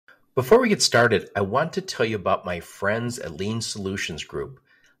Before we get started, I want to tell you about my friends at Lean Solutions Group.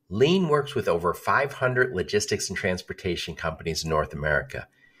 Lean works with over 500 logistics and transportation companies in North America.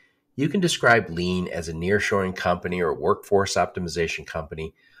 You can describe Lean as a nearshoring company or a workforce optimization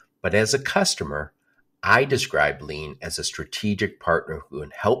company, but as a customer, I describe Lean as a strategic partner who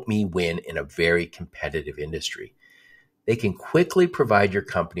can help me win in a very competitive industry. They can quickly provide your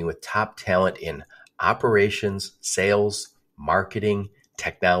company with top talent in operations, sales, marketing,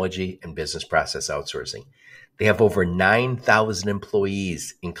 technology, and business process outsourcing. They have over 9,000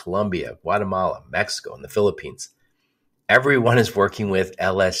 employees in Colombia, Guatemala, Mexico, and the Philippines. Everyone is working with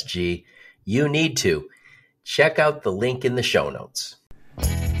LSG. You need to. Check out the link in the show notes.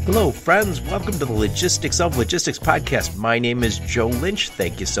 Hello, friends. Welcome to the Logistics of Logistics podcast. My name is Joe Lynch.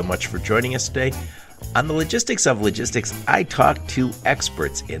 Thank you so much for joining us today. On the Logistics of Logistics, I talk to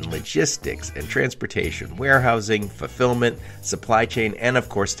experts in logistics and transportation, warehousing, fulfillment, supply chain, and of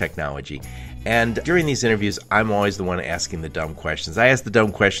course, technology. And during these interviews, I'm always the one asking the dumb questions. I ask the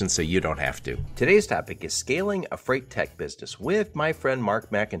dumb questions so you don't have to. Today's topic is scaling a FreightTech business with my friend Mark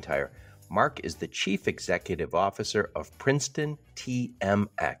McEntire. Mark is the Chief Executive Officer of Princeton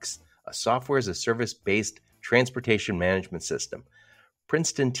TMX, a software-as-a-service-based transportation management system.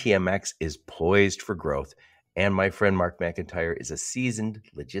 Princeton TMX is poised for growth, and my friend Mark McEntire is a seasoned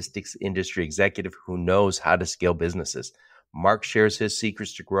logistics industry executive who knows how to scale businesses. Mark shares his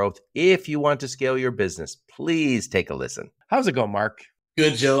secrets to growth. If you want to scale your business, please take a listen. How's it going, Mark?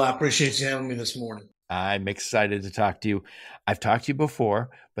 Good, Joe. I appreciate you having me this morning. I'm excited to talk to you. I've talked to you before,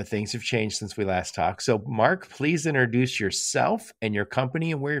 but things have changed since we last talked. So, Mark, please introduce yourself and your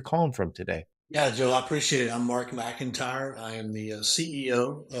company and where you're calling from today. Yeah, Joe, I appreciate it. I'm Mark McEntire. I am the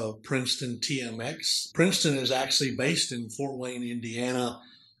CEO of Princeton TMX. Princeton is actually based in Fort Wayne, Indiana,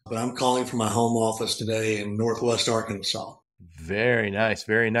 but I'm calling from my home office today in Northwest Arkansas. Very nice,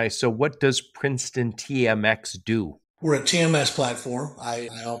 very nice. So what does Princeton TMX do? We're a TMS platform. I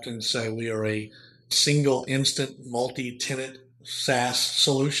often say we are a single instant multi-tenant SaaS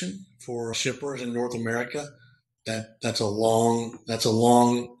solution for shippers in North America. That's a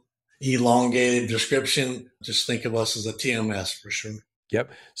long elongated description. Just think of us as a TMS for sure.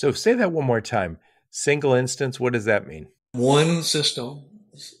 Yep. So say that one more time. Single instance, what does that mean? One system,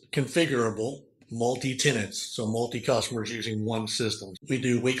 configurable, multi-tenants, so multi-customers using one system. We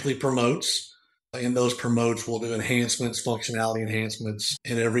do weekly promotes. In those promotes, we'll do enhancements, functionality enhancements,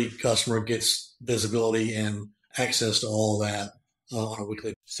 and every customer gets visibility and access to all that on a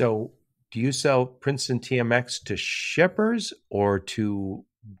weekly. So do you sell Princeton TMX to shippers or to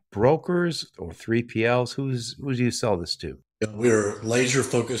brokers or 3PLs? Who do you sell this to? We're laser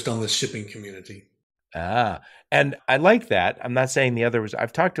focused on the shipping community. And I like that. I'm not saying the other was,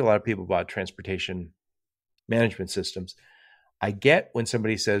 I've talked to a lot of people about transportation management systems. I get when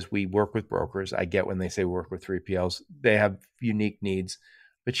somebody says we work with brokers. I get when they say we work with 3PLs. They have unique needs,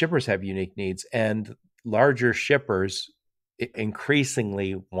 but shippers have unique needs. And larger shippers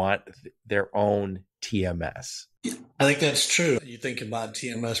increasingly want their own TMS. I think that's true. You think about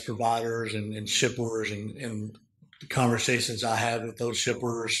TMS providers and shippers and the conversations I have with those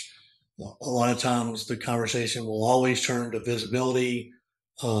shippers. A lot of times the conversation will always turn to visibility,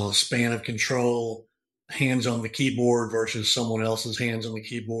 span of control, hands on the keyboard versus someone else's hands on the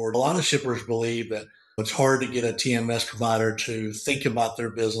keyboard. A lot of shippers believe that it's hard to get a TMS provider to think about their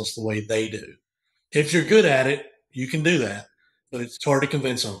business the way they do. If you're good at it, you can do that, but it's hard to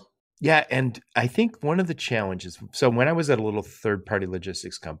convince them. Yeah. And I think one of the challenges, so when I was at a little third-party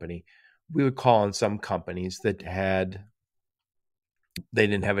logistics company, we would call on some companies that they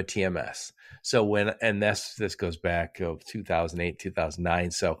didn't have a TMS. So this goes back to 2008,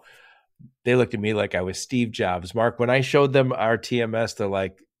 2009. So they looked at me like I was Steve Jobs. Mark, when I showed them our TMS, they're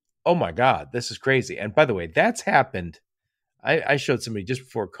like, oh my God, this is crazy. And by the way, that's happened. I showed somebody just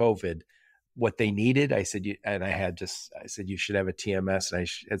before COVID what they needed. I said, you should have a TMS. And I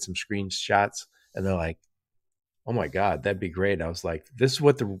had some screenshots and they're like, oh my God, that'd be great. I was like, this is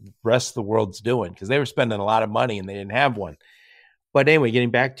what the rest of the world's doing, because they were spending a lot of money and they didn't have one. But anyway,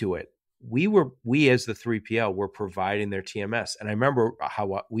 getting back to it, we as the 3PL were providing their TMS. And I remember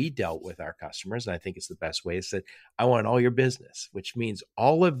how we dealt with our customers, and I think it's the best way, is that I want all your business, which means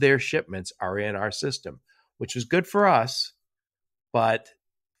all of their shipments are in our system, which was good for us. But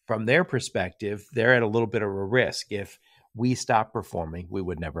from their perspective, they're at a little bit of a risk. If we stop performing, we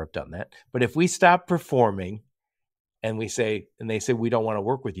would never have done that. But if we stop performing and they say, we don't want to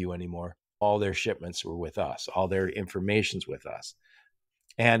work with you anymore, all their shipments were with us, all their information's with us.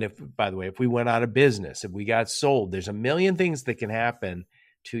 And if we went out of business, if we got sold, there's a million things that can happen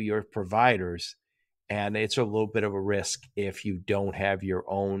to your providers. And it's a little bit of a risk if you don't have your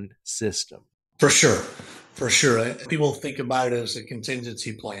own system. For sure. For sure. People think about it as a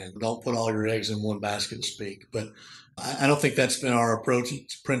contingency plan. Don't put all your eggs in one basket, to speak. But I don't think that's been our approach to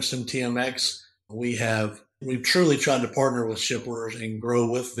Princeton TMX. We've truly tried to partner with shippers and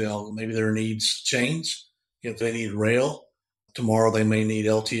grow with them. Maybe their needs change. If they need rail, tomorrow they may need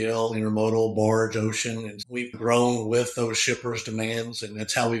LTL, intermodal, barge, ocean. And we've grown with those shippers' demands, and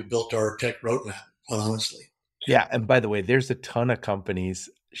that's how we've built our tech roadmap, quite honestly. Yeah. And by the way, there's a ton of companies,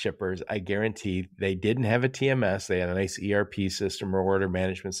 shippers, I guarantee they didn't have a TMS. They had a nice ERP system or order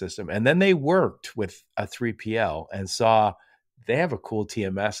management system. And then they worked with a 3PL and saw they have a cool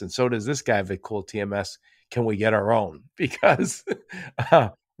TMS. And so does this guy have a cool TMS. Can we get our own? Because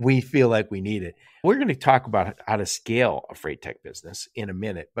we feel like we need it. We're going to talk about how to scale a FreightTech business in a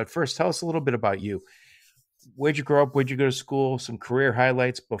minute. But first, tell us a little bit about you. Where'd you grow up? Where'd you go to school? Some career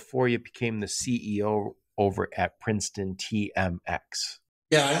highlights before you became the CEO over at Princeton TMX.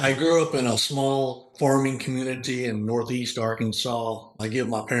 Yeah, I grew up in a small farming community in Northeast Arkansas. I give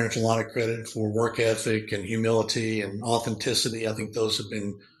my parents a lot of credit for work ethic and humility and authenticity. I think those have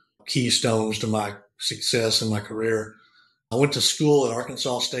been keystones to my success in my career. I went to school at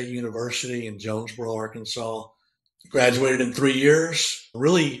Arkansas State University in Jonesboro, Arkansas. Graduated in 3 years.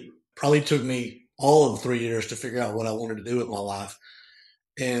 Really, probably took me all of 3 years to figure out what I wanted to do with my life.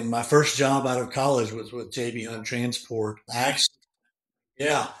 And my first job out of college was with JB Hunt Transport.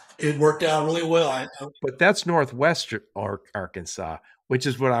 Yeah, it worked out really well. But that's Northwest Arkansas, which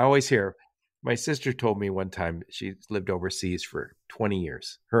is what I always hear. My sister told me one time she lived overseas for 20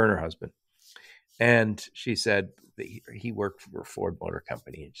 years, her and her husband. And she said that he worked for a Ford Motor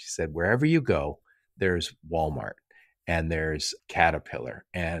Company. And she said, wherever you go, there's Walmart and there's Caterpillar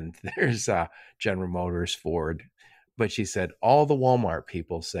and there's General Motors, Ford. But she said, all the Walmart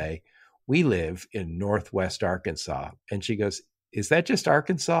people say, we live in Northwest Arkansas. And she goes, is that just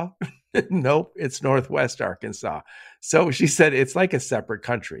Arkansas? Nope, it's Northwest Arkansas. So she said, it's like a separate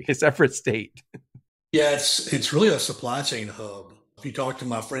country, a separate state. Yeah, it's really a supply chain hub. If you talk to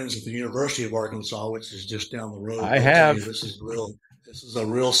my friends at the University of Arkansas, which is just down the road, I have. This is a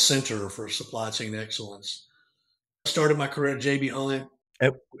real center for supply chain excellence. I started my career at JB Hunt.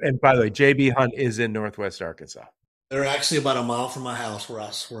 And by the way, JB Hunt is in Northwest Arkansas. They're actually about a mile from my house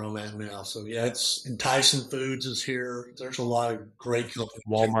where I'm at now. So yeah, it's Tyson Foods is here. There's a lot of great companies.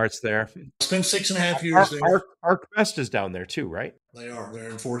 Walmart's there. I spent 6.5 years there. ArcBest is down there too, right? They are. They're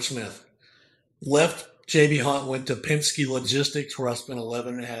in Fort Smith. Left JB Hunt, went to Penske Logistics, where I spent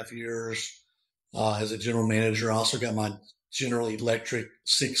 11.5 years as a general manager. I also got my General Electric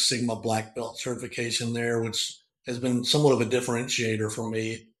Six Sigma Black Belt certification there, which has been somewhat of a differentiator for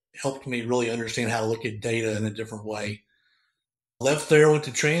me. Helped me really understand how to look at data in a different way. Left there, went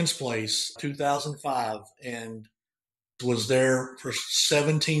to Transplace 2005, and was there for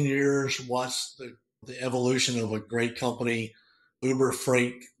 17 years, watched the evolution of a great company. Uber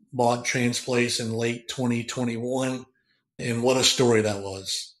Freight bought Transplace in late 2021. And what a story that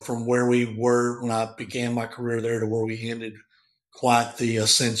was. From where we were when I began my career there to where we ended, quite the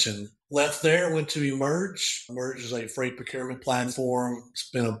ascension. Left there, went to Emerge. Emerge is a freight procurement platform.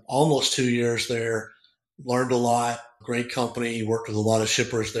 Spent almost 2 years there. Learned a lot. Great company. Worked with a lot of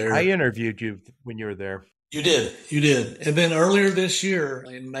shippers there. I interviewed you when you were there. You did. And then earlier this year,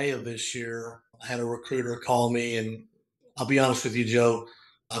 in May of this year, I had a recruiter call me. And I'll be honest with you, Joe,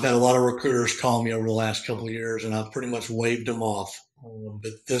 I've had a lot of recruiters call me over the last couple of years, and I've pretty much waved them off.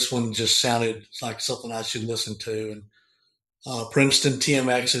 But this one just sounded like something I should listen to. And Princeton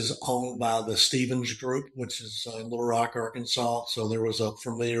TMX is owned by the Stevens Group, which is in Little Rock, Arkansas. So there was a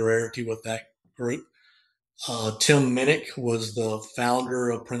familiarity with that group. Tim Minnick was the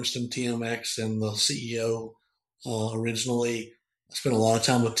founder of Princeton TMX and the CEO originally. I spent a lot of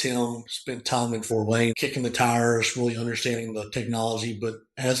time with Tim, spent time in Fort Wayne, kicking the tires, really understanding the technology, but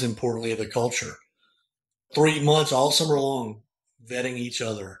as importantly, the culture. 3 months all summer long, vetting each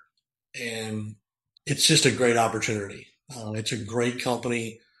other. And it's just a great opportunity. It's a great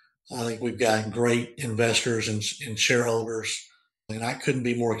company. I think we've got great investors and shareholders, and I couldn't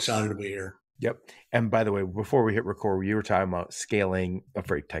be more excited to be here. Yep. And by the way, before we hit record, you were talking about scaling a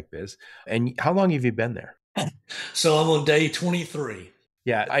FreightTech biz. And how long have you been there? So I'm on day 23.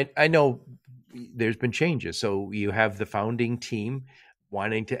 Yeah, I know there's been changes. So you have the founding team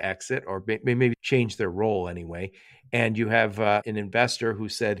wanting to exit or maybe change their role anyway. And you have an investor who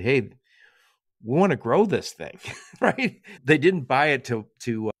said, hey, we want to grow this thing, right? They didn't buy it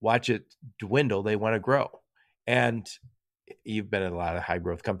to watch it dwindle. They want to grow. And you've been at a lot of high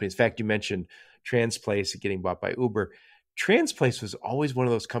growth companies. In fact, you mentioned Transplace getting bought by Uber. Transplace was always one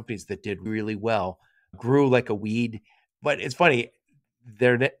of those companies that did really well, grew like a weed. But it's funny,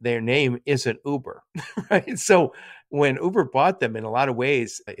 their name isn't Uber, right? So when Uber bought them, in a lot of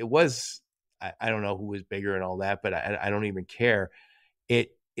ways, it was I don't know who was bigger and all that, but I don't even care. It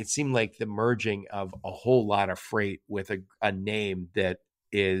seemed like the merging of a whole lot of freight with a name that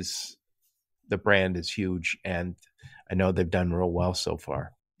is the brand is huge, and I know they've done real well so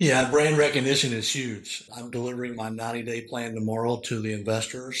far. Yeah, brand recognition is huge. I'm delivering my 90-day plan tomorrow to the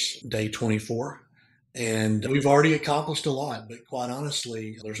investors, day 24. And we've already accomplished a lot, but quite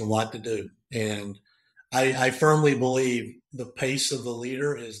honestly, there's a lot to do. And I firmly believe the pace of the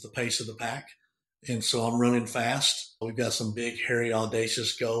leader is the pace of the pack. And so I'm running fast. We've got some big, hairy,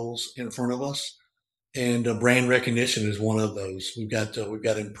 audacious goals in front of us. And brand recognition is one of those. We've got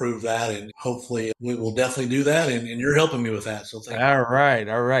to improve that, and hopefully we will definitely do that. And you're helping me with that, so thank you. All right,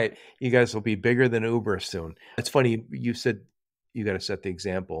 all right. You guys will be bigger than Uber soon. It's funny you said you got to set the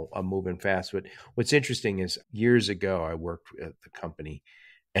example. I'm moving fast, but what's interesting is years ago I worked at the company,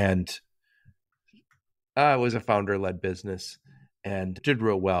 and it was a founder-led business and did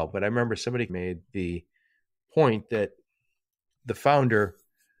real well. But I remember somebody made the point that the founder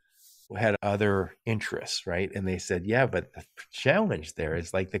had other interests, right? And they said, yeah, but the challenge there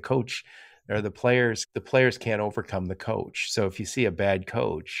is like the coach or the players can't overcome the coach. So if you see a bad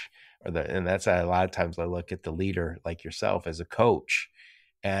coach, and that's a lot of times I look at the leader like yourself as a coach.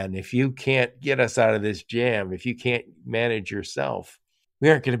 And if you can't get us out of this jam, if you can't manage yourself, we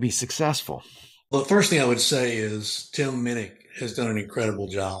aren't going to be successful. Well, the first thing I would say is Tim Minnick has done an incredible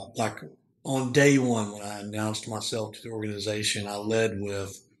job. Like on day one, when I announced myself to the organization, I led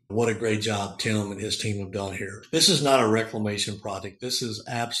with what a great job Tim and his team have done here. This is not a reclamation project. This is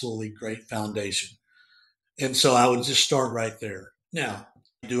absolutely great foundation. And so I would just start right there. Now,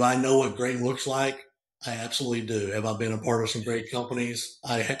 do I know what great looks like? I absolutely do. Have I been a part of some great companies?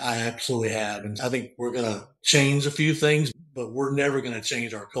 I absolutely have. And I think we're going to change a few things, but we're never going to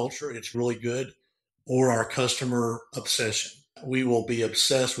change our culture. It's really good, or our customer obsession. We will be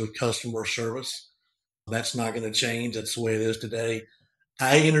obsessed with customer service. That's not going to change. That's the way it is today.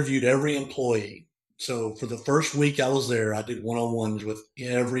 I interviewed every employee. So for the first week I was there, I did one-on-ones with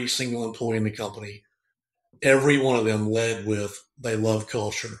every single employee in the company. Every one of them led with they love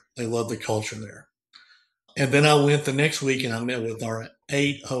culture. They love the culture there. And then I went the next week and I met with our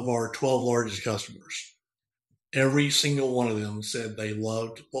 8 of our 12 largest customers. Every single one of them said they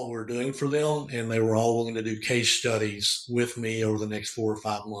loved what we're doing for them, and they were all willing to do case studies with me over the next 4 or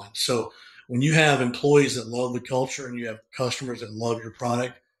 5 months. So when you have employees that love the culture and you have customers that love your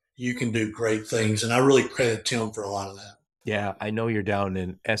product, you can do great things. And I really credit Tim for a lot of that. Yeah, I know you're down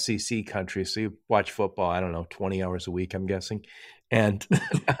in SEC country, so you watch football, I don't know, 20 hours a week, I'm guessing. And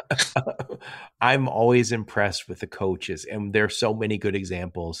I'm always impressed with the coaches. And there's so many good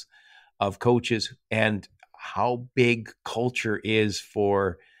examples of coaches and how big culture is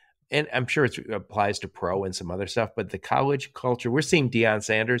for, and I'm sure it applies to pro and some other stuff, but the college culture, we're seeing Deion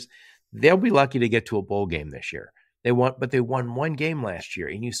Sanders, they'll be lucky to get to a bowl game this year. But they won one game last year.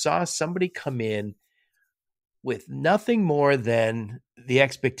 And you saw somebody come in with nothing more than the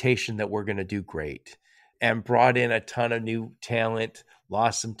expectation that we're going to do great and brought in a ton of new talent,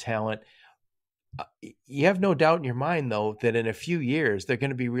 lost some talent. You have no doubt in your mind, though, that in a few years, they're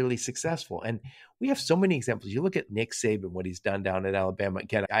going to be really successful. And we have so many examples. You look at Nick Saban, what he's done down at Alabama.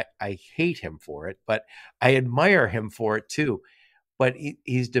 Again, I hate him for it, but I admire him for it too. But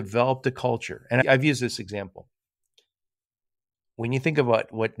he's developed a culture. And I've used this example. When you think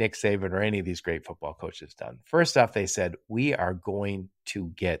about what Nick Saban or any of these great football coaches done, first off, they said, we are going to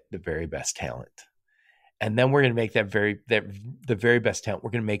get the very best talent. And then we're going to make the very best talent.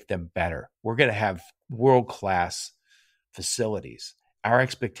 We're going to make them better. We're going to have world-class facilities. Our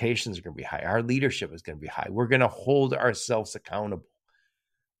expectations are going to be high. Our leadership is going to be high. We're going to hold ourselves accountable.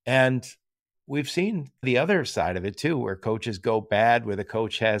 And we've seen the other side of it too, where coaches go bad, where the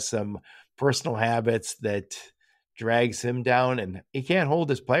coach has some personal habits that drags him down, and he can't hold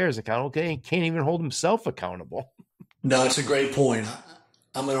his players accountable. He can't even hold himself accountable. No, it's a great point.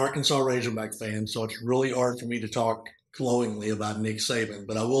 I'm an Arkansas Razorback fan, so it's really hard for me to talk glowingly about Nick Saban.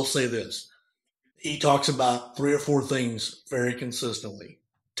 But I will say this. He talks about 3 or 4 things very consistently: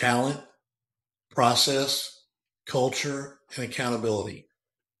 talent, process, culture, and accountability.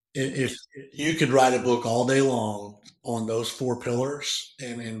 If you could write a book all day long on those 4 pillars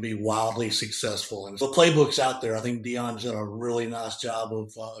and be wildly successful. And the playbook's out there. I think Deion's done a really nice job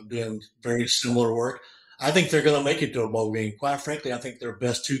of doing very similar work. I think they're going to make it to a bowl game. Quite frankly, I think their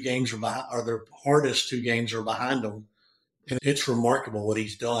best 2 games are behind, or their hardest 2 games are behind them. And it's remarkable what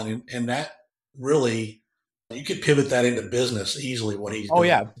he's done. And that really, you could pivot that into business easily, what he's doing. Oh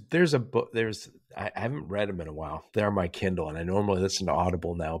yeah, there's a book. I haven't read them in a while. They're on my Kindle, and I normally listen to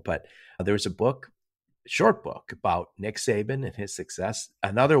Audible now. But there was a book, short book, about Nick Saban and his success.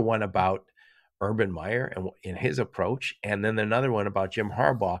 Another one about Urban Meyer and his approach, and then another one about Jim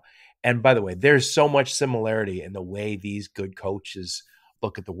Harbaugh. And by the way, there's so much similarity in the way these good coaches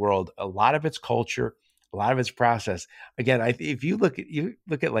look at the world. A lot of it's culture, a lot of it's process. Again, if you look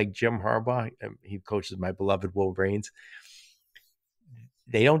at like Jim Harbaugh, he coaches my beloved Wolverines.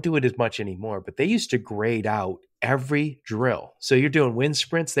 They don't do it as much anymore, but they used to grade out every drill. So you're doing wind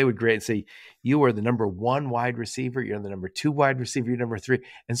sprints, they would grade and say, you are the number 1 wide receiver, you're the number 2 wide receiver, you're number 3.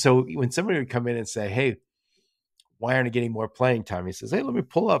 And so when somebody would come in and say, hey, why aren't you getting more playing time? He says, hey, let me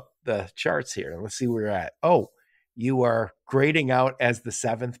pull up the charts here and let's see where you're at. Oh, you are grading out as the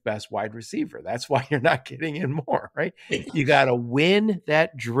 7th best wide receiver. That's why you're not getting in more, right? You got to win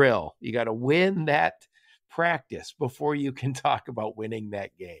that drill. You got to win that practice before you can talk about winning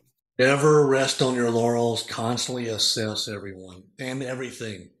that game. Never rest on your laurels. Constantly assess everyone and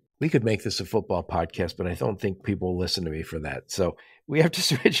everything. We could make this a football podcast, but I don't think people will listen to me for that. So we have to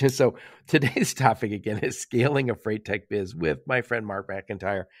switch it. So today's topic again is scaling a FreightTech biz with my friend Mark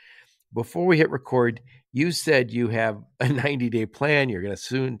McEntire. Before we hit record, you said you have a 90-day plan. You're going to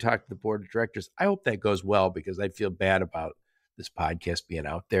soon talk to the board of directors. I hope that goes well because I feel bad about this podcast being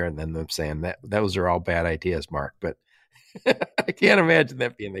out there and then them saying that those are all bad ideas, Mark. But I can't imagine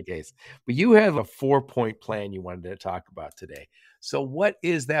that being the case. But you have a 4-point plan you wanted to talk about today. So what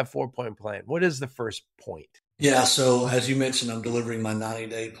is that 4-point plan? What is the first point? Yeah, so as you mentioned, I'm delivering my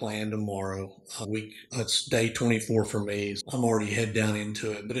 90-day plan tomorrow. That's day 24 for me. I'm already head down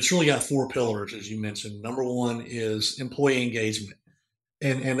into it, but it's really got 4 pillars, as you mentioned. Number 1 is employee engagement.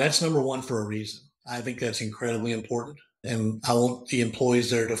 And that's number 1 for a reason. I think that's incredibly important. And I want the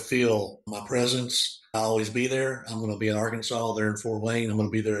employees there to feel my presence. I'll always be there. I'm going to be in Arkansas, there in Fort Wayne. I'm going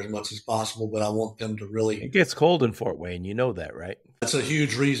to be there as much as possible, but I want them to really... It gets cold in Fort Wayne. You know that, right? That's a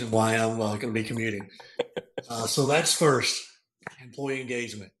huge reason why I'm going to be commuting. So that's first, employee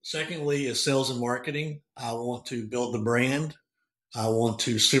engagement. Secondly is sales and marketing. I want to build the brand. I want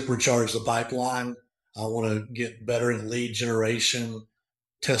to supercharge the pipeline. I want to get better in lead generation,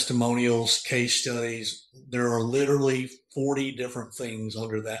 testimonials, case studies. There are literally 40 different things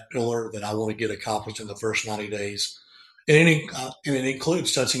under that pillar that I want to get accomplished in the first 90 days. And it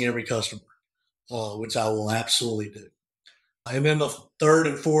includes touching every customer, which I will absolutely do. And then the third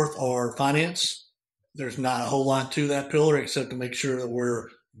and fourth are finance. There's not a whole lot to that pillar except to make sure that we're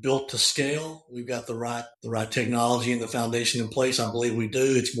built to scale. We've got the right technology and the foundation in place. I believe we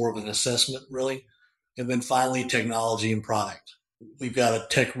do. It's more of an assessment, really. And then finally, technology and product. We've got a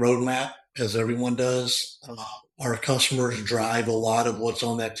tech roadmap, as everyone does. Our customers drive a lot of what's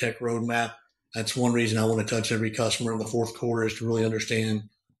on that tech roadmap. That's one reason I want to touch every customer in the fourth quarter is to really understand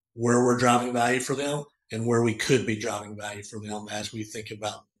where we're driving value for them and where we could be driving value for them as we think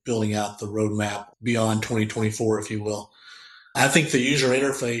about building out the roadmap beyond 2024, if you will. I think the user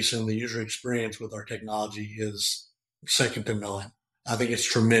interface and the user experience with our technology is second to none. I think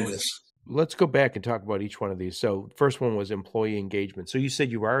it's tremendous. Let's go back and talk about each one of these. So first one was employee engagement. So you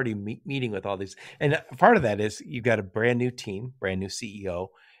said you were already meeting with all these. And part of that is you've got a brand new team, brand new CEO.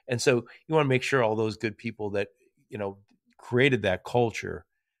 And so you want to make sure all those good people that, created that culture,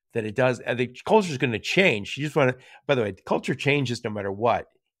 that it does. And the culture is going to change. You just want to, by the way, culture changes no matter what.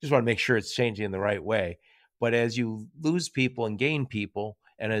 You just want to make sure it's changing in the right way. But as you lose people and gain people,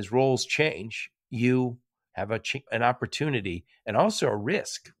 and as roles change, you have an opportunity and also a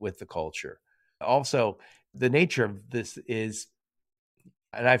risk with the culture. Also, the nature of this is,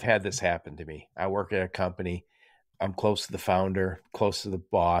 and I've had this happen to me. I work at a company. I'm close to the founder, close to the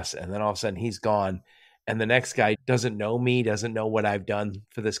boss, and then all of a sudden he's gone. And the next guy doesn't know me, doesn't know what I've done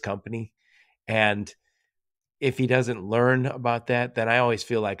for this company. And if he doesn't learn about that, then I always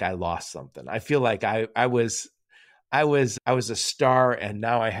feel like I lost something. I feel like I was a star and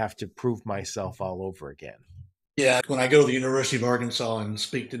now I have to prove myself all over again. Yeah. When I go to the University of Arkansas and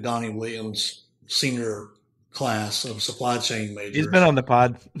speak to Donnie Williams, senior class of supply chain majors. He's been on the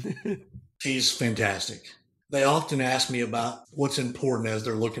pod. He's fantastic. They often ask me about what's important as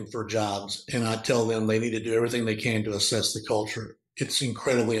they're looking for jobs. And I tell them they need to do everything they can to assess the culture. It's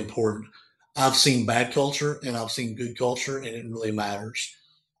incredibly important. I've seen bad culture and I've seen good culture, and it really matters.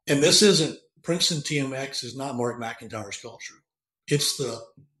 And this isn't, Princeton TMX is not Mark McEntire's culture. It's the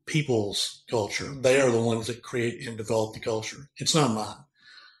people's culture. They are the ones that create and develop the culture. It's not mine.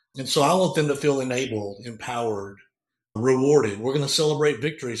 And so I want them to feel enabled, empowered, rewarded. We're going to celebrate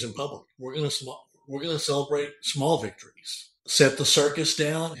victories in public. We're going to celebrate small victories, set the circus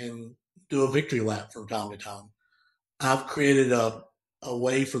down and do a victory lap from time to time. I've created a a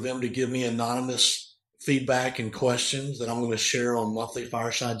way for them to give me anonymous feedback and questions that I'm going to share on monthly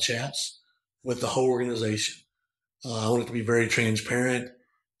fireside chats with the whole organization. I want it to be very transparent.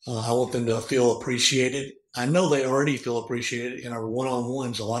 I want them to feel appreciated. I know they already feel appreciated in our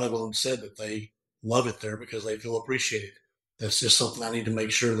one-on-ones. A lot of them said that they love it there because they feel appreciated. That's just something I need to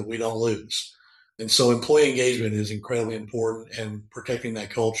make sure that we don't lose. And so employee engagement is incredibly important, and protecting that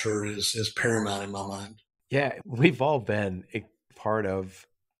culture is paramount in my mind. Yeah, we've all been a part of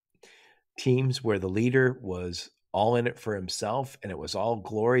teams where the leader was all in it for himself and it was all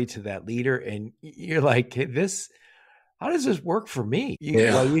glory to that leader. And you're like, hey, how does this work for me?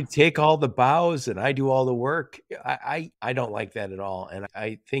 You take all the bows and I do all the work. I don't like that at all. And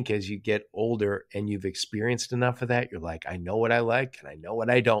I think as you get older and you've experienced enough of that, you're like, I know what I like and I know what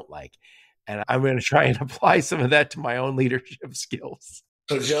I don't like. And I'm going to try and apply some of that to my own leadership skills.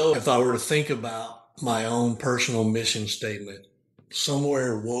 So, Joe, if I were to think about my own personal mission statement,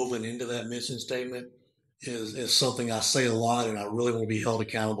 somewhere woven into that mission statement is something I say a lot, and I really want to be held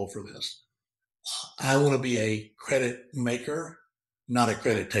accountable for this. I want to be a credit maker, not a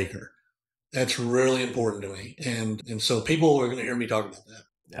credit taker. That's really important to me. And so people are going to hear me talk about that.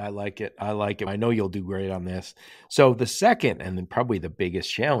 I like it. I know you'll do great on this. So the second, and then probably the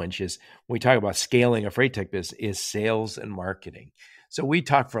biggest challenge is when we talk about scaling a FreightTech business is sales and marketing. So we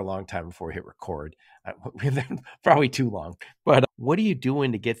talked for a long time before we hit record, probably too long. But what are you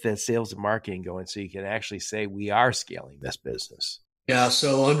doing to get the sales and marketing going so you can actually say we are scaling this business? Yeah,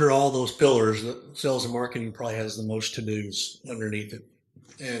 so under all those pillars, sales and marketing probably has the most to-dos underneath it.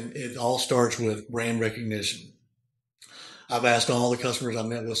 And it all starts with brand recognition. I've asked all the customers I've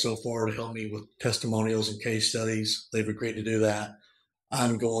met with so far to help me with testimonials and case studies. They've agreed to do that.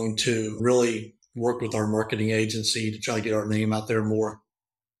 I'm going to really work with our marketing agency to try to get our name out there more.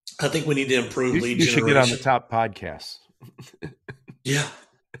 I think we need to improve lead generation. You should get on the top podcasts. Yeah,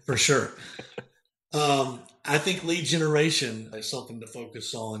 for sure. I think lead generation is something to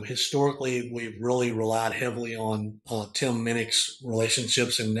focus on. Historically, we've really relied heavily on Tim Minnick's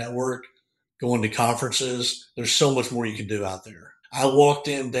relationships and network, going to conferences. There's so much more you can do out there. I walked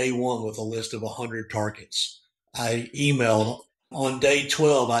in day one with a list of 100 targets. On day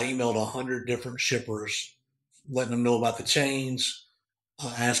 12, I emailed 100 different shippers, letting them know about the change,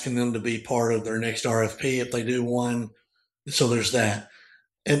 asking them to be part of their next RFP if they do one. So there's that.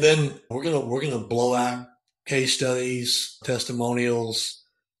 And then we're gonna blow out case studies, testimonials.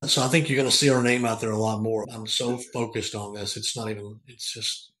 So I think you're gonna see our name out there a lot more. I'm so focused on this. It's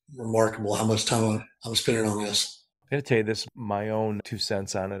just remarkable how much time I'm spending on this. I'm gonna tell you this, my own 2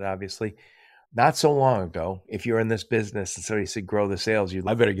 cents on it, obviously. Not so long ago, if you're in this business and somebody said grow the sales,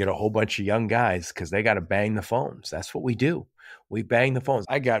 I better get a whole bunch of young guys because they got to bang the phones. That's what we do. We bang the phones.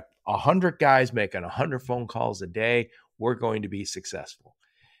 I got 100 guys making 100 phone calls a day. We're going to be successful.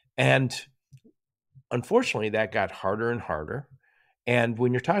 And unfortunately, that got harder and harder. And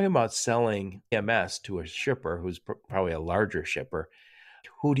when you're talking about selling TMS to a shipper who's probably a larger shipper,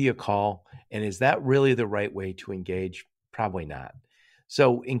 who do you call? And is that really the right way to engage? Probably not.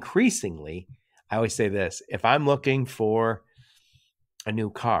 So increasingly, I always say this, if I'm looking for a new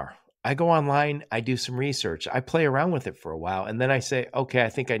car, I go online, I do some research, I play around with it for a while, and then I say, okay, I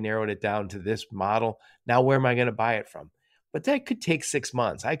think I narrowed it down to this model. Now, where am I going to buy it from? But that could take 6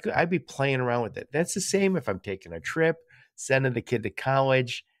 months. I'd be playing around with it. That's the same if I'm taking a trip, sending the kid to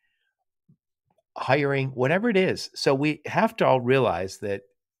college, hiring, whatever it is. So we have to all realize that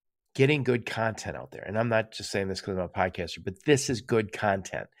getting good content out there, and I'm not just saying this because I'm a podcaster, but this is good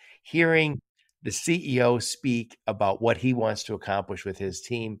content. Hearing the CEO speak about what he wants to accomplish with his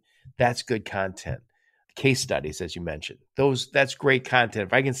team, that's good content. Case studies, as you mentioned, that's great content.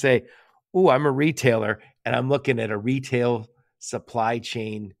 If I can say, oh, I'm a retailer and I'm looking at a retail supply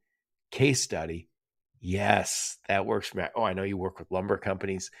chain case study, yes, that works for me. Oh, I know you work with lumber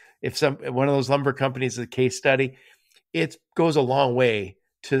companies. If one of those lumber companies is a case study, it goes a long way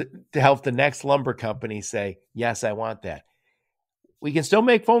to help the next lumber company say, yes, I want that. We can still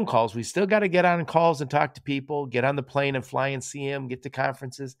make phone calls. We still got to get on calls and talk to people, get on the plane and fly and see them, get to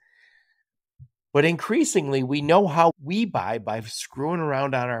conferences. But increasingly, we know how we buy by screwing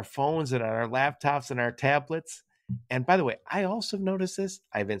around on our phones and on our laptops and our tablets. And by the way, I also noticed this.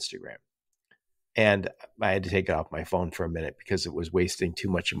 I have Instagram. And I had to take it off my phone for a minute because it was wasting too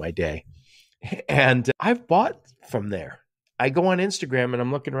much of my day. And I've bought from there. I go on Instagram and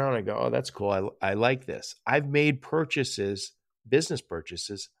I'm looking around and I go, oh, that's cool. I like this. I've made purchases, business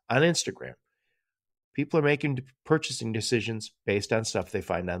purchases on Instagram. People are making purchasing decisions based on stuff they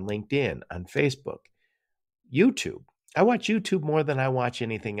find on LinkedIn, on Facebook, YouTube. I watch YouTube more than I watch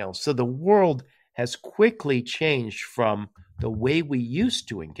anything else. So the world has quickly changed from the way we used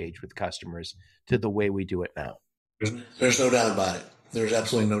to engage with customers to the way we do it now. There's no doubt about it. There's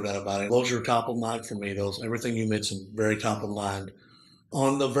absolutely no doubt about it. Those are top of mind for me. Everything you mentioned, very top of mind.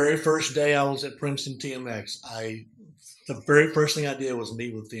 On the very first day I was at Princeton TMX, the very first thing I did was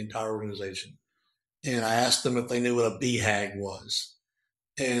meet with the entire organization. And I asked them if they knew what a BHAG was.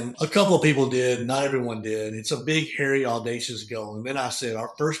 And a couple of people did, not everyone did. It's a big, hairy, audacious goal. And then I said, our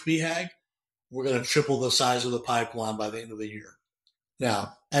first BHAG, we're going to triple the size of the pipeline by the end of the year.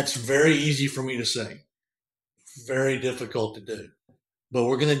 Now, that's very easy for me to say, very difficult to do, but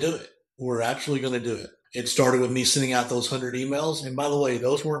we're going to do it. We're absolutely going to do it. It started with me sending out those 100 emails. And by the way,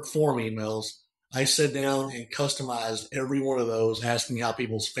 those weren't form emails. I sat down and customized every one of those, asking how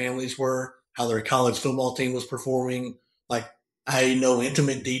people's families were, how their college football team was performing. Like, I know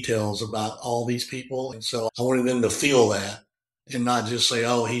intimate details about all these people. And so I wanted them to feel that and not just say,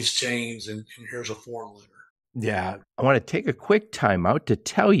 oh, he's changed and here's a form letter. Yeah. I want to take a quick time out to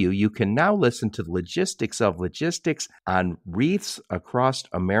tell you, you can now listen to the Logistics of Logistics on Wreaths Across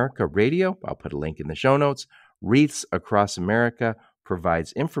America Radio. I'll put a link in the show notes. Wreaths Across America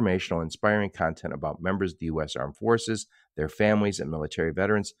provides informational, inspiring content about members of the U.S. Armed Forces, their families, and military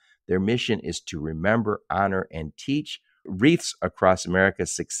veterans. Their mission is to remember, honor, and teach. Wreaths Across America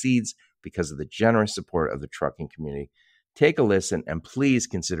succeeds because of the generous support of the trucking community. Take a listen and please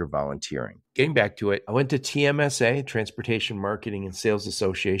consider volunteering. Getting back to it, I went to TMSA, Transportation Marketing and Sales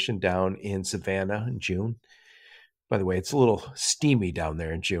Association, down in Savannah in June. By the way, it's a little steamy down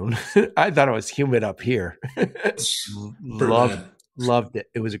there in June. I thought it was humid up here. Loved it.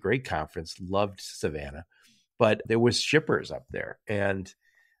 It was a great conference. Loved Savannah. But there was shippers up there and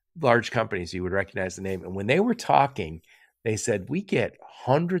large companies, you would recognize the name. And when they were talking, they said, we get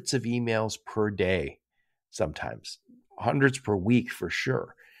hundreds of emails per day, sometimes hundreds per week for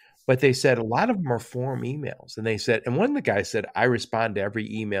sure. But they said a lot of them are form emails. And they said, and one of the guys said, I respond to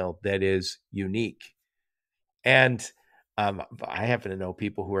every email that is unique. And I happen to know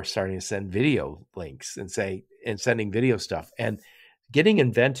people who are starting to send video links and sending video stuff and getting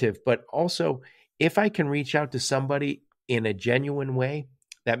inventive. But also, if I can reach out to somebody in a genuine way,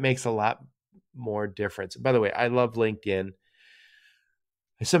 that makes a lot more difference. By the way, I love LinkedIn.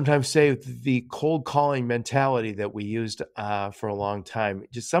 I sometimes say the cold calling mentality that we used for a long time,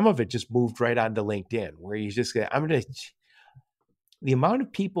 just some of it just moved right onto LinkedIn, where you just get, the amount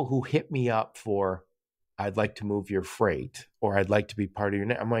of people who hit me up for, I'd like to move your freight, or I'd like to be part of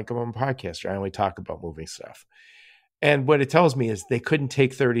your, I'm like, I'm a podcaster. I only talk about moving stuff. And what it tells me is they couldn't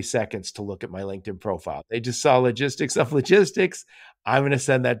take 30 seconds to look at my LinkedIn profile. They just saw Logistics of Logistics. I'm going to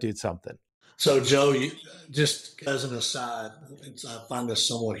send that dude something. So, Joe, just as an aside, I find this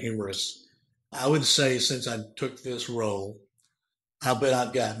somewhat humorous. I would say since I took this role, I bet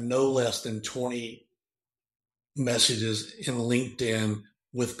I've got no less than 20 messages in LinkedIn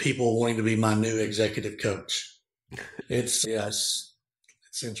with people wanting to be my new executive coach. It's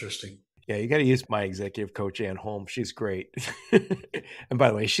interesting. Yeah, you got to use my executive coach, Ann Holm. She's great. And by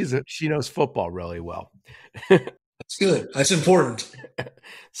the way, she knows football really well. That's good. That's important.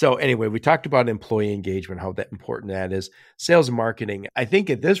 So anyway, we talked about employee engagement, how important that is. Sales and marketing. I think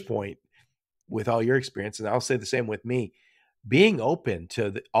at this point, with all your experience, and I'll say the same with me, being open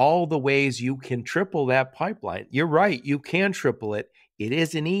to all the ways you can triple that pipeline. You're right. You can triple it. It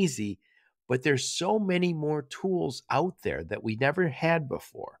isn't easy, but there's so many more tools out there that we never had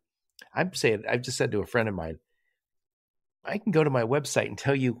before. I've just said to a friend of mine, I can go to my website and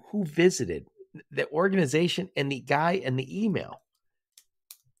tell you who visited the organization and the guy and the email.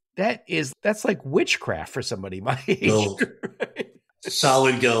 That's like witchcraft for somebody my age. Gold. Right?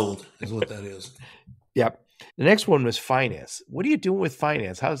 Solid gold is what that is. Yep. The next one was finance. What are you doing with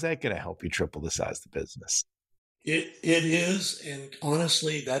finance? How's that going to help you triple the size of the business? It is. And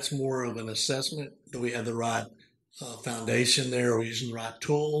honestly, that's more of an assessment. Do we have the right foundation there? Are we using the right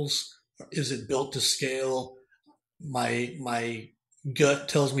tools? Is it built to scale? My gut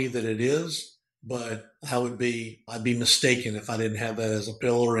tells me that it is, but I'd be mistaken if I didn't have that as a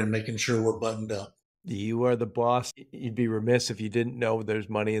pillar and making sure we're buttoned up. You are the boss. You'd be remiss if you didn't know there's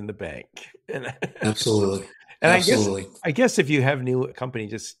money in the bank. Absolutely. And Absolutely. I guess if you have a new company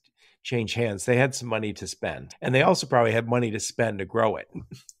just change hands, they had some money to spend, and they also probably had money to spend to grow it.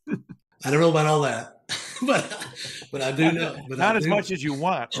 I don't know about all that, but I do know. But not as much as you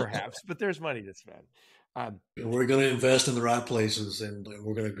want, perhaps, but there's money to spend. We're going to invest in the right places, and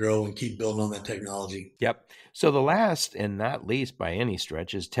we're going to grow and keep building on that technology. Yep. So the last and not least by any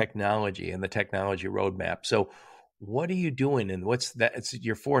stretch is technology and the technology roadmap. So what are you doing, and what's that? It's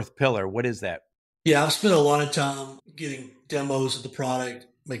your fourth pillar. What is that? Yeah, I've spent a lot of time getting demos of the product,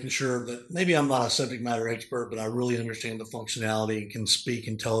 making sure that maybe I'm not a subject matter expert, but I really understand the functionality and can speak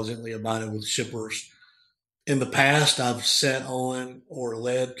intelligently about it with shippers. In the past, I've sat on or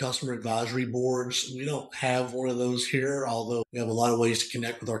led customer advisory boards. We don't have one of those here, although we have a lot of ways to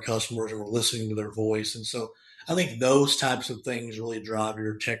connect with our customers and we're listening to their voice. And so I think those types of things really drive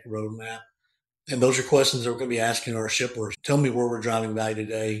your tech roadmap. And those are questions that we're going to be asking our shippers. Tell me where we're driving value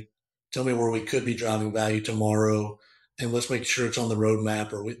today. Tell me where we could be driving value tomorrow. And let's make sure it's on the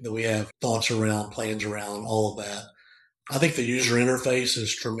roadmap or that we have thoughts around, plans around, all of that. I think the user interface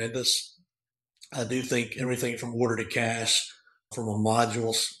is tremendous. I do think everything from order to cash, from a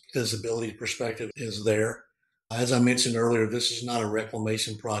module visibility perspective, is there. As I mentioned earlier, this is not a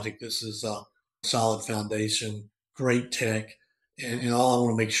reclamation project. This is a solid foundation, great tech. And all I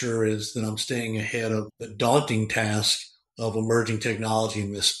want to make sure is that I'm staying ahead of the daunting task of emerging technology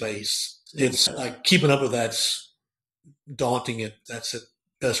in this space. It's like keeping up with that's daunting. That's the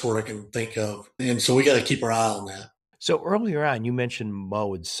best word I can think of. And so we got to keep our eye on that. So earlier on, you mentioned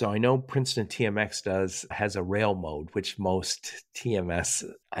modes. So I know Princeton TMX has a rail mode, which most TMS,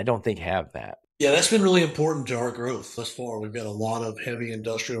 I don't think have that. Yeah, that's been really important to our growth thus far. We've got a lot of heavy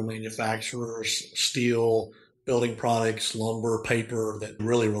industrial manufacturers, steel, building products, lumber, paper that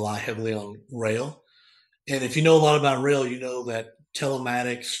really rely heavily on rail. And if you know a lot about rail, you know that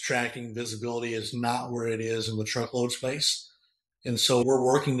telematics, tracking, visibility is not where it is in the truckload space. And so we're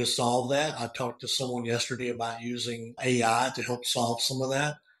working to solve that. I talked to someone yesterday about using AI to help solve some of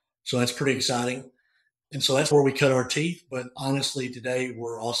that. So that's pretty exciting. And so that's where we cut our teeth. But honestly, today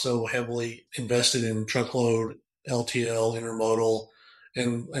we're also heavily invested in truckload, LTL, intermodal,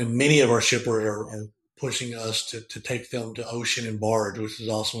 and many of our shippers are pushing us to take them to ocean and barge, which is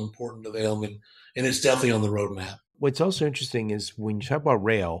also important to them. And it's definitely on the roadmap. What's also interesting is when you talk about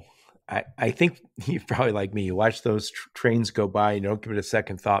rail, I think you're probably like me. You watch those trains go by, you don't give it a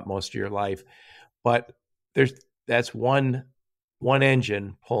second thought most of your life. But that's one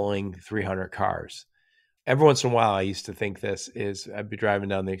engine pulling 300 cars. Every once in a while, I used to think I'd be driving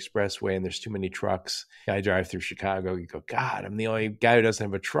down the expressway and there's too many trucks. I drive through Chicago. You go, God, I'm the only guy who doesn't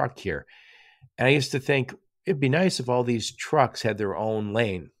have a truck here. And I used to think it'd be nice if all these trucks had their own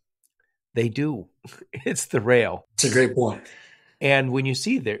lane. They do. It's the rail. It's a great point. And when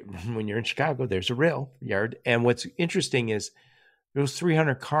you're in Chicago, there's a rail yard. And what's interesting is those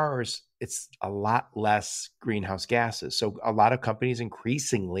 300 cars, it's a lot less greenhouse gases. So a lot of companies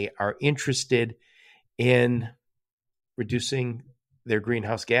increasingly are interested in reducing their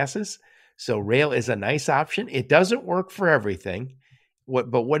greenhouse gases. So rail is a nice option. It doesn't work for everything.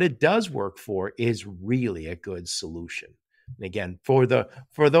 But what it does work for is really a good solution. And again, for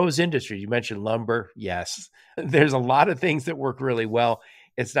those industries, you mentioned lumber. Yes, there's a lot of things that work really well.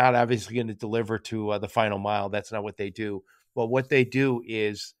 It's not obviously going to deliver to the final mile. That's not what they do. But what they do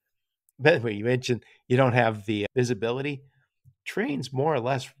is, by the way, you mentioned you don't have the visibility. Trains more or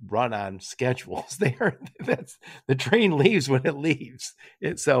less run on schedules. The train leaves when it leaves.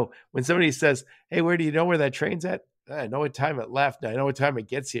 So when somebody says, "Hey, where do you know where that train's at?" I know what time it left. I know what time it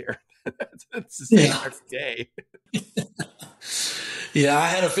gets here. It's the same every day. Yeah, I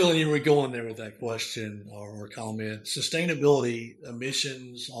had a feeling you were going there with that question or comment. Sustainability,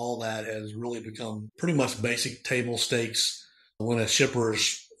 emissions, all that has really become pretty much basic table stakes when a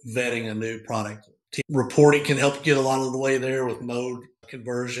shipper's vetting a new product. Reporting can help get a lot of the way there with mode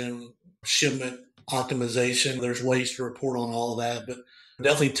conversion, shipment optimization. There's ways to report on all of that, but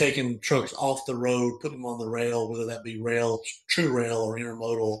definitely taking trucks off the road, putting them on the rail, whether that be rail, true rail, or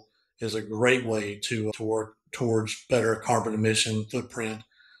intermodal, is a great way to work towards better carbon emission footprint.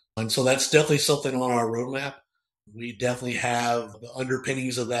 And so that's definitely something on our roadmap. We definitely have the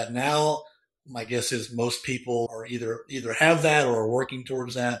underpinnings of that now. My guess is most people are either have that or are working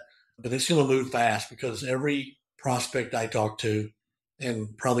towards that, but it's going to move fast because every prospect I talk to,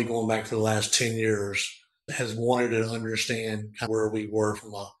 and probably going back for the last 10 years, has wanted to understand where we were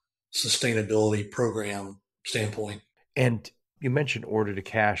from a sustainability program standpoint. And you mentioned order to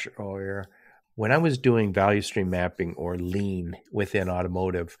cash earlier. When I was doing value stream mapping or lean within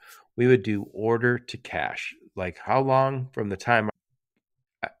automotive, we would do order to cash. Like how long from the time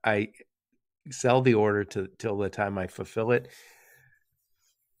I sell the order till the time I fulfill it.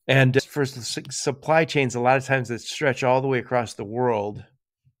 And for supply chains, a lot of times that stretch all the way across the world.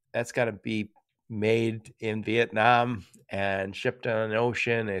 That's got to be made in Vietnam and shipped on an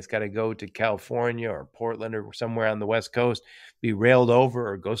ocean. And it's got to go to California or Portland or somewhere on the West Coast, be railed over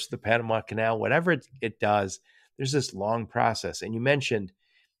or goes to the Panama Canal, whatever it does. There's this long process. And you mentioned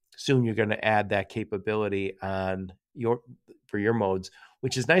soon you're going to add that capability for your modes,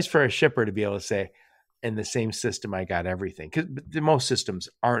 which is nice for a shipper to be able to say, and the same system, I got everything. Because most systems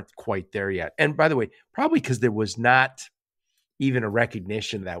aren't quite there yet. And by the way, probably because there was not even a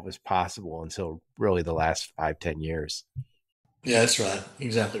recognition that was possible until really the last 5-10 years. Yeah, that's right.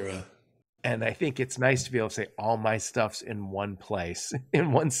 Exactly right. And I think it's nice to be able to say all my stuff's in one place,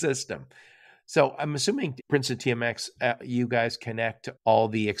 in one system. So I'm assuming Princeton TMX, you guys connect to all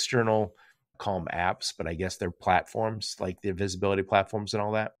the external, call them apps, but I guess they're platforms, like the visibility platforms and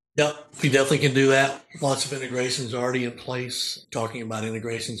all that. Yep, we definitely can do that. Lots of integrations already in place. Talking about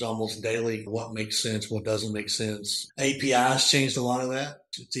integrations almost daily, what makes sense, what doesn't make sense. APIs changed a lot of that.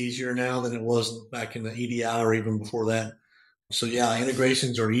 It's easier now than it was back in the EDI or even before that. So yeah,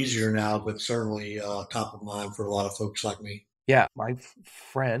 integrations are easier now, but certainly top of mind for a lot of folks like me. Yeah, my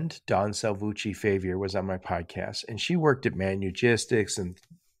friend Dawn Salvucci Favier was on my podcast, and she worked at Manugistics and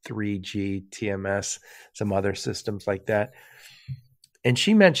 3G TMS, some other systems like that. And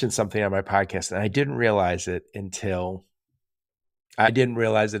she mentioned something on my podcast, and I didn't realize it as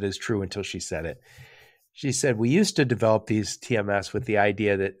true until she said it. She said, we used to develop these TMS with the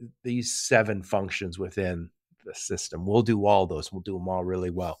idea that these 7 functions within the system, we'll do all those, we'll do them all really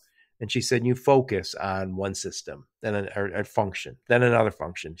well. And she said, you focus on one system, then a function, then another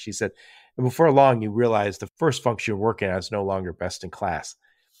function. She said, and before long, you realize the first function you're working on is no longer best in class.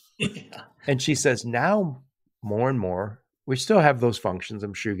 Yeah. And she says, now more and more, we still have those functions.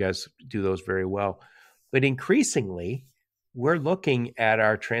 I'm sure you guys do those very well. But increasingly, we're looking at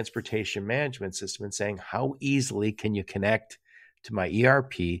our transportation management system and saying, how easily can you connect to my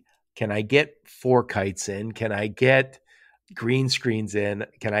ERP? Can I get 4 kites in? Can I get green screens in?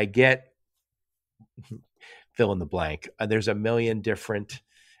 Can I get fill in the blank? There's a million different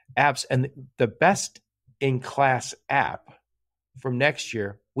apps. And the best in class app from next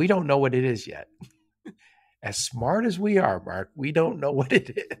year, we don't know what it is yet. As smart as we are, Mark, we don't know what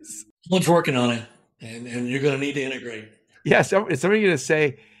it is. Someone's working on it, and you're going to need to integrate. Yeah, somebody's going to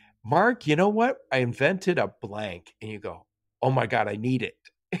say, Mark, you know what? I invented a blank. And you go, oh my God, I need it.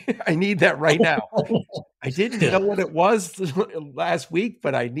 I need that right now. I didn't know what it was last week,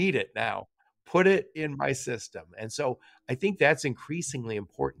 but I need it now. Put it in my system. And so I think that's increasingly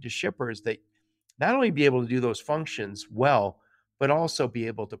important to shippers, that not only be able to do those functions well, but also be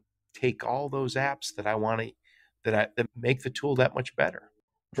able to take all those apps that I want to, that make the tool that much better.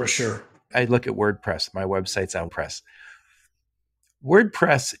 For sure. I look at WordPress. My website's on WordPress.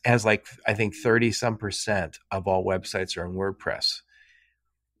 WordPress has I think 30% of all websites are on WordPress.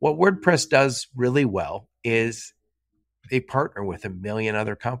 What WordPress does really well is they partner with a million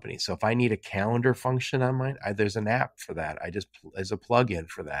other companies. So if I need a calendar function on mine, there's an app for that. There's a plugin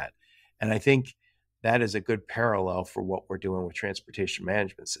for that. And I think that is a good parallel for what we're doing with transportation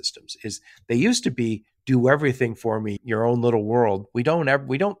management systems. Is they used to be do everything for me, your own little world. We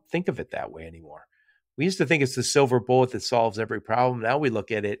don't think of it that way anymore. We used to think it's the silver bullet that solves every problem. Now we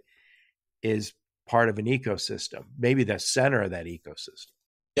look at it as part of an ecosystem, maybe the center of that ecosystem.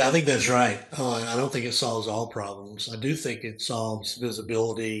 Yeah, I think that's right. I don't think it solves all problems. I do think it solves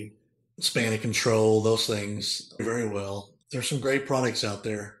visibility, span of control, those things very well. There's some great products out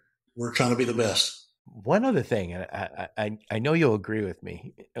there. We're trying to be the best. One other thing, and I know you'll agree with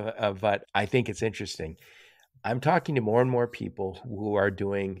me, but I think it's interesting. I'm talking to more and more people who are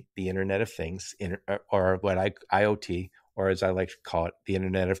doing the Internet of Things, or what IoT, or as I like to call it, the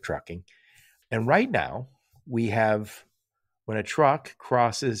Internet of Trucking. And right now, we have, when a truck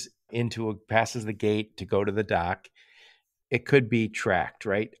passes the gate to go to the dock, it could be tracked,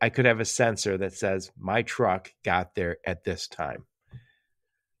 right? I could have a sensor that says my truck got there at this time.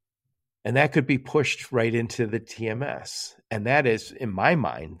 And that could be pushed right into the TMS. And that is, in my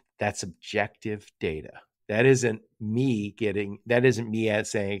mind, that's objective data. That isn't me saying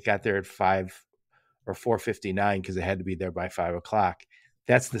it got there at 5 or 4:59 because it had to be there by 5 o'clock.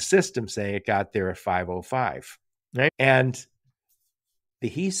 That's the system saying it got there at 5:05. Right? And the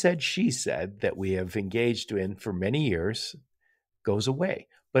he said, she said that we have engaged in for many years goes away.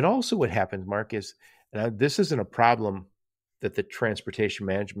 But also what happens, Mark, is, and this isn't a problem that the transportation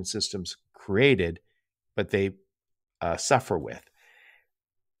management systems created, but they suffer with.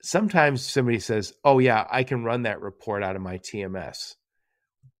 Sometimes somebody says, oh yeah, I can run that report out of my TMS.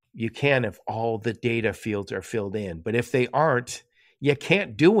 You can if all the data fields are filled in, but if they aren't, you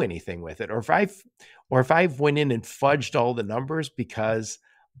can't do anything with it. Or if I've went in and fudged all the numbers because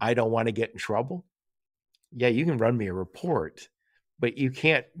I don't want to get in trouble, yeah, you can run me a report, but you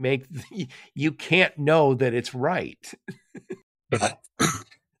can't know that it's right. Right.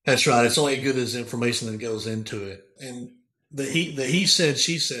 That's right. It's only as good as information that goes into it. And the he said,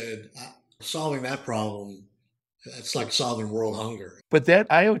 she said, solving that problem, it's like solving world hunger. But that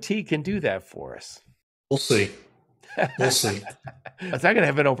IoT can do that for us. We'll see. We'll see. It's not going to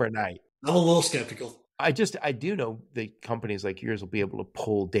happen overnight. I'm a little skeptical. I do know that companies like yours will be able to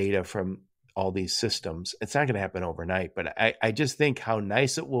pull data from all these systems. It's not going to happen overnight, but I just think how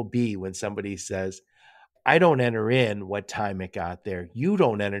nice it will be when somebody says, I don't enter in what time it got there. You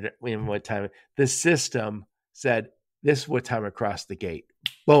don't enter in what time. The system said, this is what time it crossed the gate.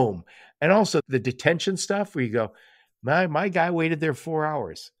 Boom. And also the detention stuff where you go, my guy waited there 4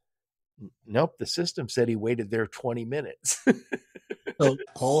 hours. Nope. The system said he waited there 20 minutes. So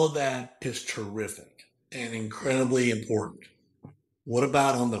all of that is terrific and incredibly important. What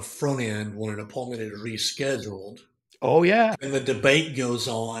about on the front end when an appointment is rescheduled? Oh yeah. And the debate goes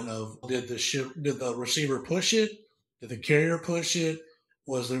on of did the receiver push it? Did the carrier push it?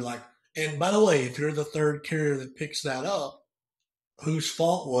 Was there like, and by the way, if you're the third carrier that picks that up, whose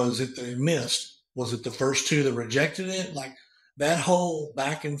fault was it that it missed? Was it the first two that rejected it? Like that whole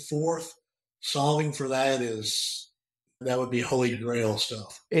back and forth solving for that would be holy grail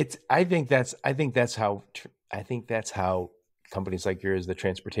stuff. I think that's how companies like yours, the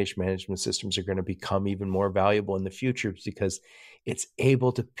transportation management systems, are going to become even more valuable in the future, because it's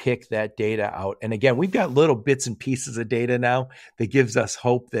able to pick that data out. And again, we've got little bits and pieces of data now that gives us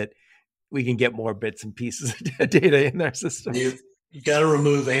hope that we can get more bits and pieces of data in our system. You got to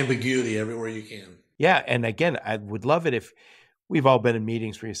remove ambiguity everywhere you can. Yeah. And again, I would love it if we've all been in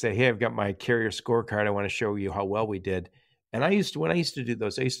meetings where you say, hey, I've got my carrier scorecard. I want to show you how well we did. And when I used to do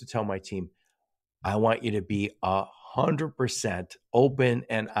those, I used to tell my team, I want you to be 100% open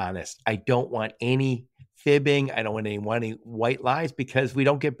and honest. I don't want any fibbing. I don't want any white lies, because we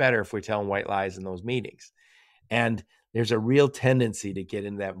don't get better if we're telling white lies in those meetings. And there's a real tendency to get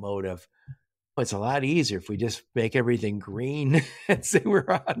in that mode of, it's a lot easier if we just make everything green and say we're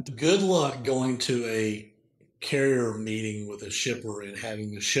on. Good luck going to a carrier meeting with a shipper and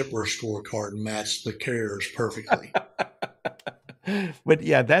having the shipper scorecard match the carrier's perfectly. But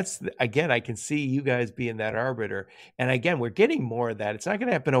yeah, I can see you guys being that arbiter. And again, we're getting more of that. It's not going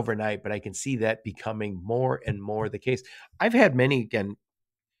to happen overnight, but I can see that becoming more and more the case. I've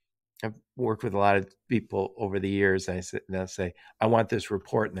worked with a lot of people over the years. And they'll say, I want this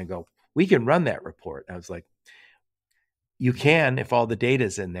report. And they go, we can run that report. I was like, you can, if all the data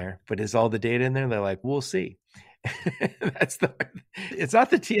is in there, but is all the data in there? They're like, we'll see. It's not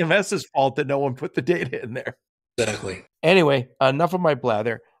the TMS's fault that no one put the data in there. Exactly. Anyway, enough of my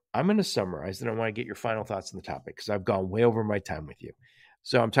blather. I'm going to summarize, and I want to get your final thoughts on the topic, because I've gone way over my time with you.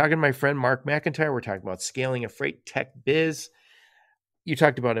 So I'm talking to my friend Mark McEntire. We're talking about scaling a FreightTech biz. You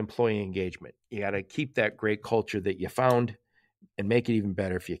talked about employee engagement. You got to keep that great culture that you found and make it even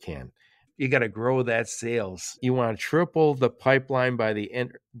better if you can. You got to grow that sales. You want to triple the pipeline by the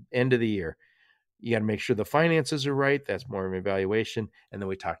end of the year. You got to make sure the finances are right. That's more of an evaluation. And then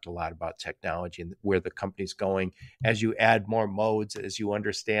we talked a lot about technology and where the company's going. As you add more modes, as you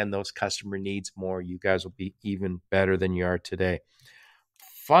understand those customer needs more, you guys will be even better than you are today.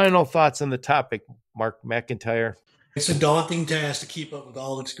 Final thoughts on the topic, Mark McEntire. It's a daunting task to keep up with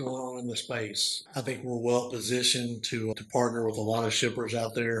all that's going on in the space. I think we're well positioned to partner with a lot of shippers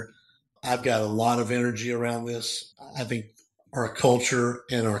out there. I've got a lot of energy around this. I think our culture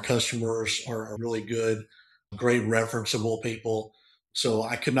and our customers are really good, great referenceable people. So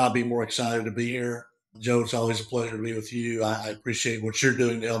I could not be more excited to be here. Joe, it's always a pleasure to be with you. I appreciate what you're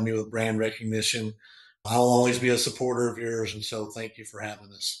doing to help me with brand recognition. I'll always be a supporter of yours. And so thank you for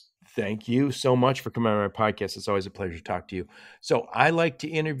having us. Thank you so much for coming on my podcast. It's always a pleasure to talk to you. So I like to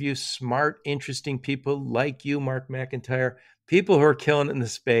interview smart, interesting people like you, Mark McEntire, people who are killing it in the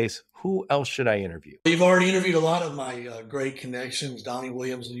space. Who else should I interview? You've already interviewed a lot of my great connections, Donnie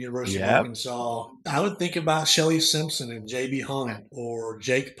Williams at the University of Arkansas. I would think about Shelly Simpson and J.B. Hunt or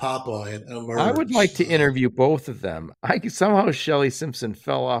Jake Papa at Emerge. I would like to interview both of them. Somehow Shelly Simpson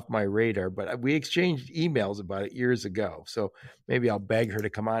fell off my radar, but we exchanged emails about it years ago. So maybe I'll beg her to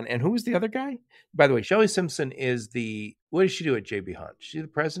come on. And who's the other guy? By the way, Shelly Simpson is what does she do at J.B. Hunt? Is she the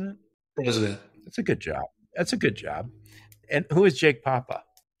president? President. That's a good job. And who is Jake Papa?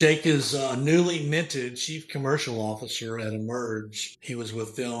 Jake is newly minted Chief Commercial Officer at Emerge. He was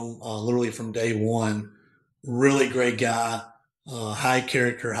with them literally from day one. Really great guy, high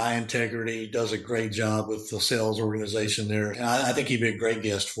character, high integrity, does a great job with the sales organization there. And I think he'd be a great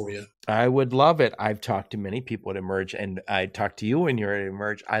guest for you. I would love it. I've talked to many people at Emerge, and I talked to you when you're at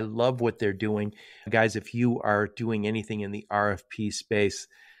Emerge. I love what they're doing. Guys, if you are doing anything in the RFP space,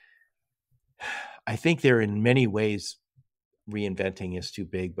 I think they're in many ways, reinventing is too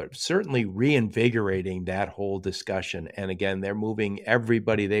big, but certainly reinvigorating that whole discussion. And again, they're moving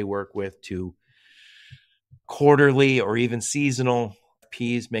everybody they work with to quarterly or even seasonal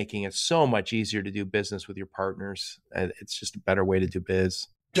RFPs, making it so much easier to do business with your partners. It's just a better way to do biz.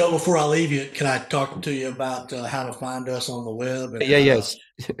 Joe, before I leave you, can I talk to you about how to find us on the web? And, Yes.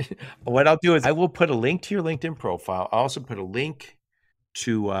 What I'll do is I will put a link to your LinkedIn profile. I'll also put a link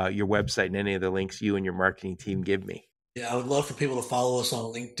to your website and any of the links you and your marketing team give me. Yeah, I would love for people to follow us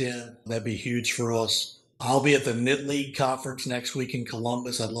on LinkedIn. That'd be huge for us. I'll be at the Knit League conference next week in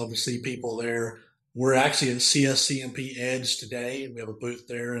Columbus. I'd love to see people there. We're actually at CSCMP Edge today. We have a booth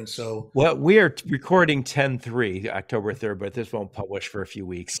there. And so, well, we are recording 10/3, October 3rd, but this won't publish for a few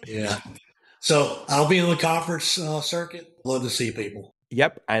weeks. Yeah. So I'll be in the conference circuit. Love to see people.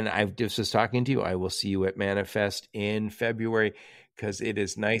 Yep. And I just was talking to you. I will see you at Manifest in February because it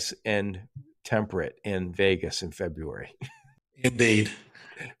is nice and temperate in Vegas in February. Indeed.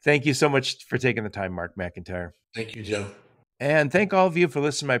 Thank you so much for taking the time, Mark McEntire. Thank you, Joe. And thank all of you for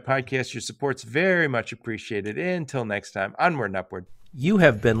listening to my podcast. Your support's very much appreciated. Until next time, onward and upward. You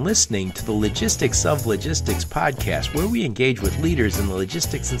have been listening to the Logistics of Logistics podcast, where we engage with leaders in the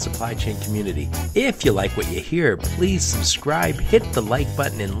logistics and supply chain community. If you like what you hear, please subscribe, hit the like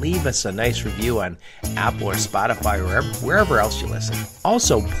button, and leave us a nice review on Apple or Spotify or wherever else you listen.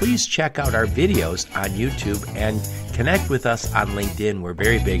 Also, please check out our videos on YouTube and connect with us on LinkedIn. We're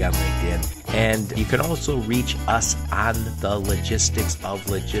very big on LinkedIn. And you can also reach us on the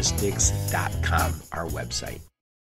logisticsoflogistics.com, our website.